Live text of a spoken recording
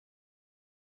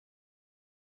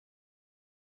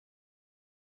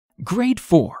Grade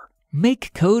 4,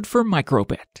 Make Code for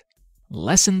MicroBit.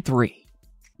 Lesson 3.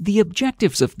 The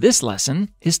objectives of this lesson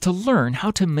is to learn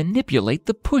how to manipulate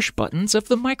the push buttons of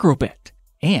the MicroBit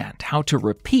and how to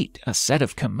repeat a set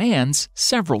of commands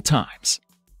several times.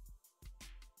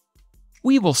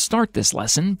 We will start this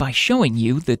lesson by showing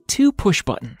you the two push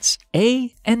buttons,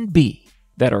 A and B,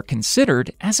 that are considered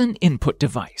as an input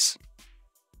device.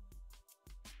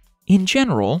 In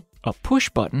general, a push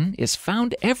button is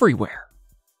found everywhere.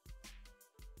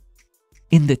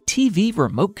 In the TV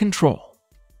remote control,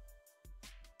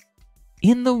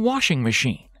 in the washing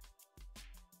machine,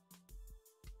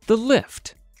 the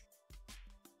lift,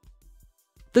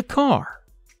 the car,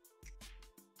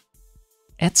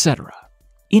 etc.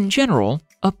 In general,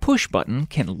 a push button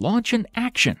can launch an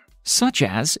action, such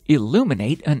as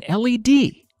illuminate an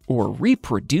LED or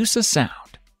reproduce a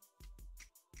sound.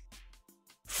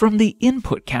 From the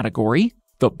input category,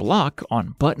 the block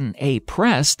on button A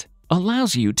pressed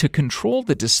allows you to control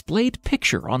the displayed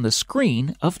picture on the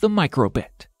screen of the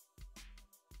MicroBit.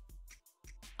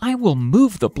 I will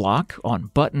move the block on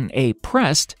button A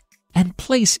pressed and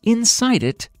place inside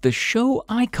it the Show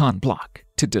Icon block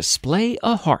to display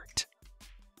a heart.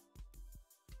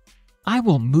 I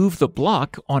will move the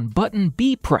block on button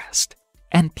B pressed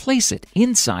and place it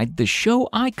inside the Show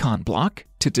Icon block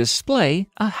to display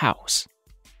a house.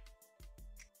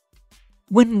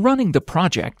 When running the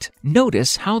project,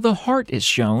 notice how the heart is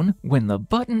shown when the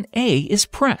button A is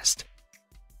pressed,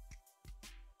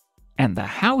 and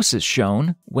the house is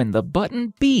shown when the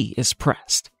button B is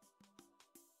pressed.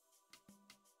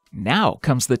 Now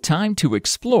comes the time to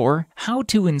explore how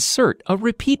to insert a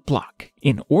repeat block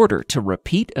in order to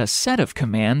repeat a set of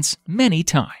commands many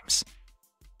times.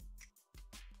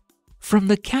 From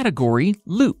the category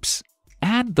Loops,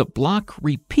 add the block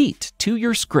Repeat to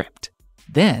your script.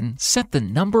 Then set the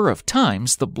number of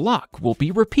times the block will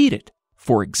be repeated,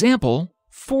 for example,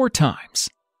 4 times.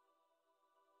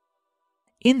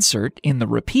 Insert in the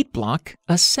repeat block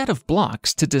a set of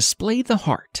blocks to display the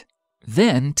heart,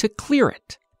 then to clear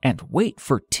it, and wait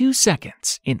for 2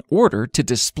 seconds in order to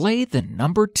display the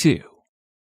number 2.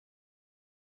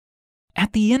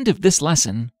 At the end of this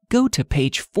lesson, go to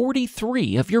page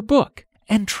 43 of your book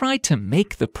and try to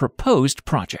make the proposed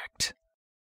project.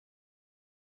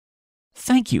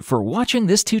 Thank you for watching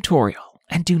this tutorial,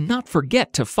 and do not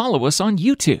forget to follow us on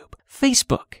YouTube,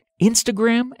 Facebook,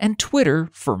 Instagram, and Twitter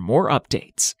for more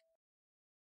updates.